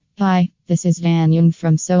Hi, this is Dan Young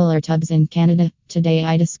from Solar Tubs in Canada. Today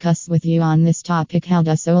I discuss with you on this topic: how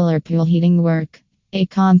does solar pool heating work? A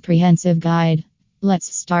comprehensive guide.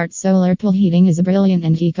 Let's start. Solar pool heating is a brilliant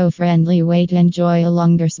and eco-friendly way to enjoy a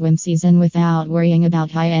longer swim season without worrying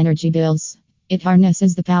about high energy bills. It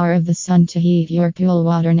harnesses the power of the sun to heat your pool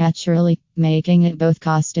water naturally, making it both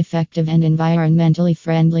cost-effective and environmentally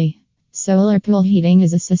friendly. Solar pool heating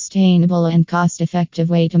is a sustainable and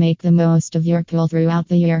cost-effective way to make the most of your pool throughout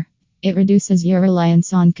the year. It reduces your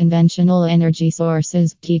reliance on conventional energy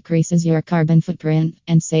sources, decreases your carbon footprint,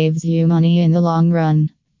 and saves you money in the long run.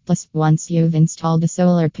 Plus, once you've installed a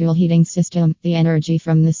solar pool heating system, the energy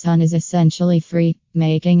from the sun is essentially free,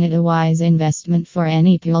 making it a wise investment for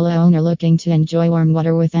any pool owner looking to enjoy warm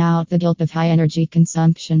water without the guilt of high energy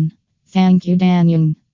consumption. Thank you, Dan Young.